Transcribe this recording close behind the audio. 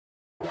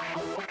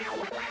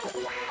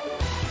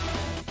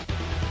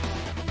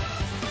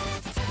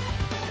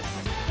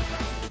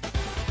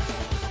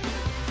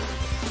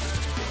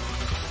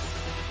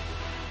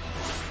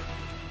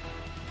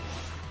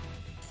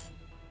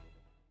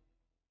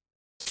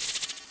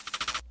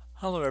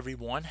Hello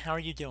everyone, how are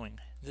you doing?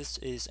 This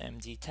is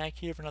MD Tech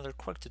here for another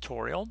quick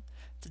tutorial.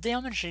 Today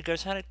I'm going to show you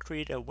guys how to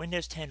create a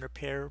Windows 10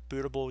 repair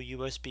bootable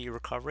USB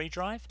recovery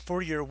drive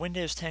for your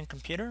Windows 10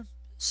 computer.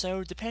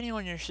 So depending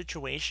on your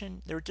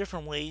situation, there are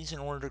different ways in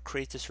order to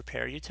create this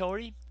repair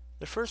utility.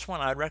 The first one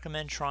I'd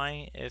recommend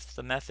trying if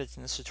the methods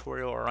in this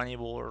tutorial are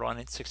unable or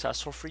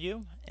unsuccessful for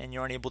you and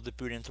you're unable to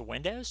boot into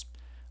Windows.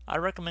 I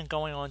recommend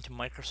going on to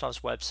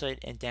Microsoft's website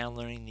and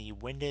downloading the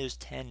Windows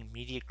 10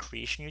 Media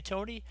Creation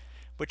utility,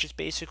 which is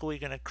basically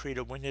going to create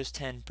a Windows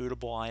 10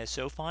 bootable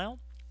ISO file.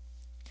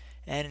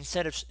 And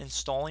instead of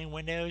installing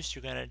Windows,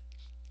 you're going to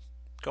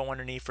go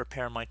underneath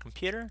Repair My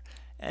Computer,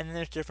 and then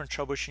there's different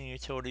troubleshooting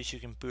utilities you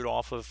can boot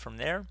off of from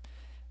there.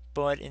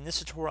 But in this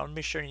tutorial, I'm going to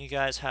be showing you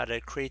guys how to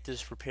create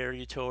this repair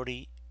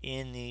utility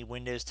in the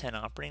Windows 10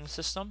 operating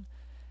system.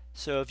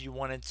 So if you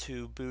wanted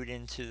to boot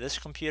into this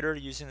computer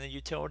using the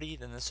utility,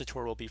 then this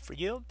tutorial will be for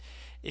you.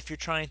 If you're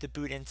trying to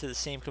boot into the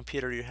same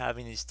computer you're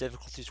having these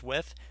difficulties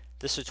with,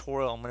 this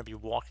tutorial I'm going to be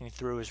walking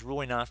through is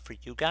really not for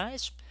you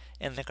guys.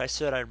 And like I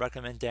said, I'd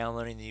recommend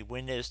downloading the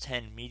Windows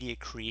 10 Media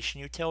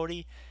Creation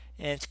utility.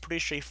 And it's pretty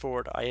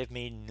straightforward. I have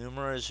made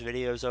numerous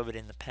videos of it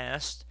in the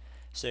past,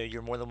 so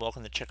you're more than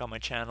welcome to check out my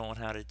channel on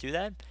how to do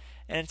that.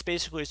 And it's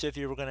basically as if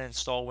you were going to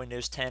install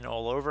Windows 10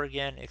 all over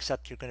again,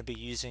 except you're going to be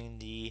using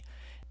the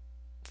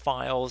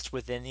files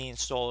within the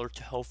installer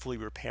to hopefully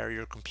repair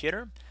your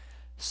computer.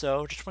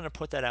 So just want to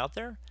put that out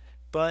there.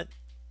 But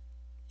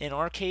in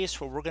our case,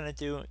 what we're going to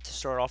do to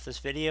start off this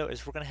video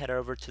is we're going to head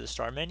over to the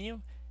Start menu,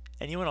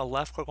 and you want to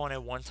left click on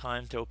it one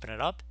time to open it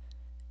up.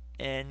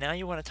 And now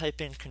you want to type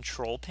in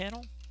Control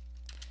Panel,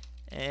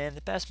 and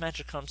the best match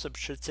that comes up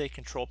should say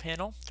Control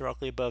Panel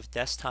directly above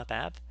Desktop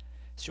App.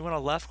 So you want to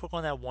left click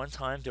on that one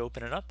time to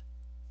open it up.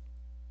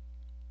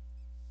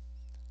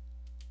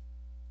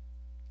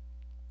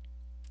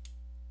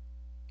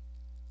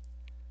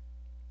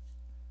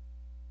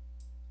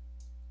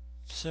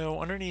 So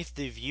underneath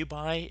the View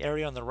By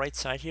area on the right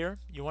side here,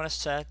 you want to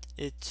set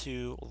it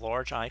to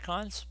large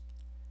icons.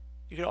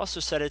 You could also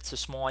set it to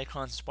small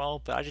icons as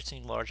well, but I just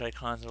think large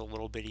icons are a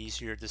little bit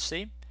easier to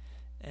see.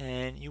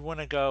 And you want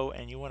to go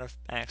and you want to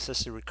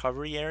access the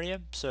recovery area.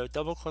 So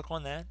double click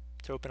on that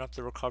to open up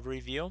the recovery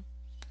view.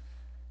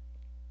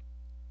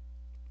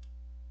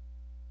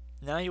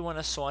 Now you want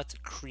to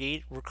select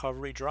Create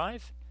Recovery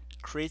Drive.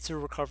 Creates a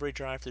recovery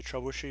drive to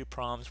troubleshoot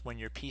problems when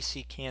your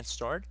PC can't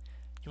start.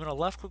 You want to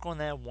left click on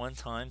that one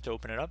time to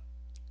open it up.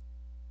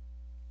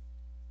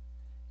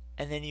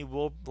 And then you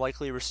will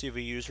likely receive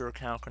a user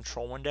account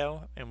control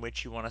window in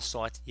which you want to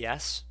select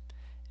Yes.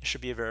 It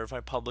should be a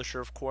verified publisher,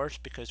 of course,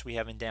 because we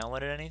haven't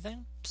downloaded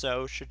anything.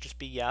 So it should just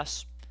be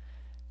yes.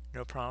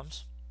 No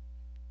problems.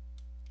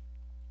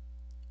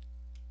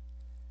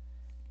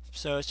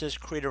 So it says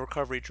create a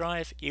recovery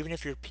drive. Even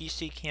if your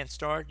PC can't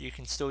start, you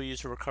can still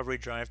use a recovery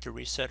drive to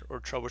reset or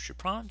troubleshoot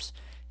problems.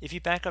 If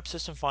you back up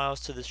system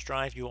files to this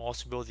drive, you'll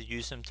also be able to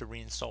use them to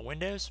reinstall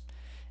Windows.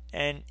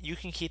 And you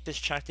can keep this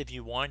checked if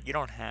you want. You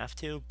don't have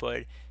to,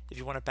 but if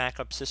you want to back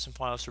up system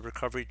files to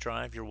recovery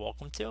drive, you're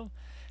welcome to.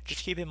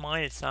 Just keep in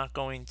mind it's not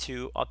going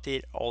to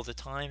update all the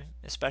time,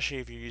 especially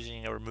if you're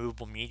using a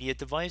removable media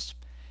device.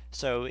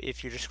 So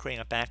if you're just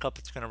creating a backup,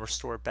 it's going to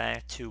restore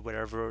back to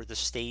whatever the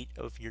state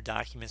of your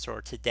documents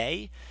are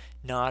today,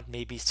 not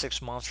maybe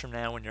 6 months from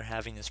now when you're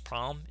having this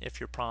problem, if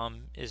your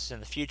problem is in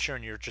the future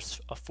and you're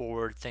just a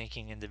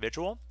forward-thinking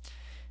individual.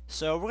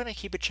 So we're going to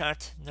keep it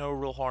checked, no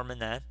real harm in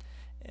that.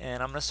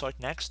 And I'm going to select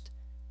Next.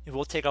 It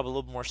will take up a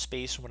little more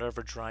space on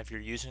whatever drive you're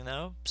using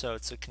though, so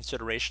it's a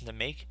consideration to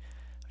make.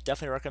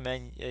 Definitely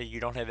recommend you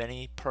don't have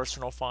any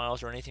personal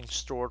files or anything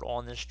stored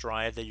on this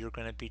drive that you're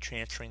going to be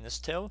transferring this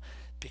to,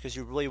 because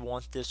you really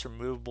want this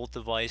removable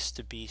device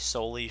to be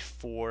solely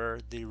for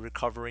the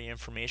recovery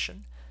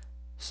information.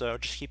 So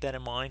just keep that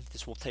in mind.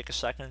 This will take a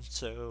second,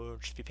 so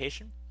just be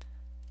patient.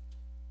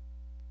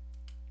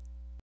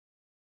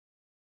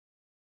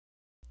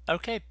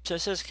 Okay, so it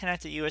says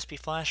connect a USB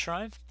flash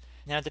drive.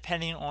 Now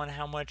depending on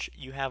how much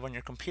you have on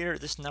your computer,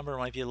 this number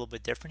might be a little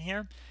bit different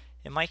here.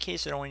 In my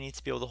case, it only needs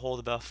to be able to hold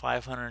about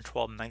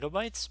 512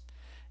 megabytes,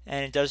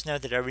 and it does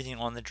note that everything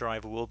on the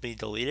drive will be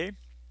deleted.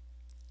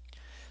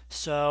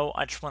 So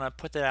I just want to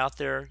put that out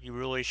there. You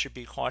really should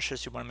be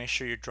cautious. You want to make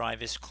sure your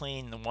drive is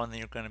clean, the one that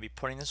you're going to be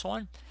putting this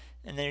on,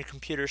 and then your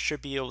computer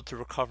should be able to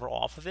recover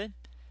off of it.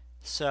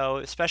 So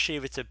especially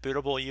if it's a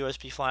bootable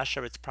USB flash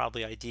drive, it's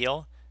probably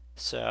ideal.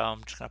 So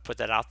I'm just going to put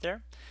that out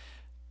there.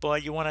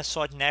 But you want to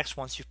select Next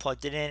once you've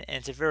plugged it in, and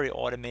it's a very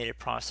automated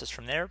process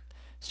from there.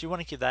 So you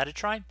want to give that a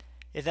try.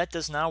 If that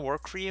does not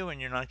work for you and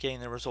you're not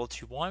getting the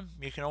results you want,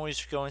 you can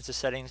always go into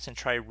settings and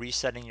try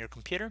resetting your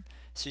computer.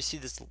 So you see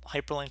this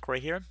hyperlink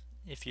right here.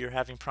 If you're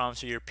having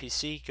problems with your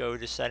PC, go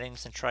to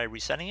settings and try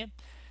resetting it.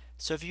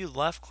 So if you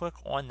left click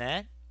on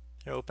that,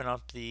 it'll open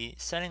up the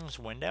settings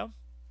window.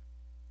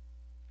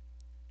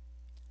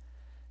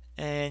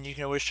 And you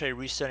can always try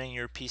resetting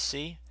your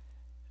PC,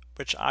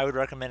 which I would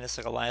recommend as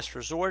like a last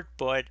resort,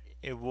 but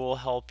it will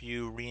help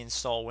you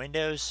reinstall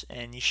Windows,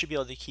 and you should be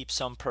able to keep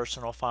some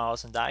personal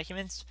files and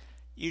documents.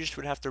 You just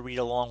would have to read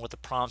along with the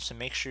prompts and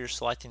make sure you're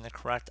selecting the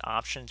correct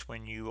options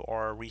when you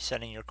are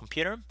resetting your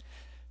computer.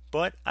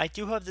 But I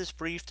do hope this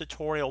brief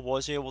tutorial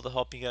was able to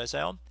help you guys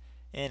out,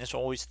 and as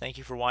always, thank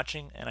you for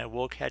watching, and I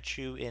will catch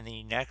you in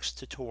the next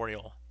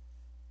tutorial.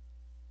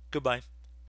 Goodbye.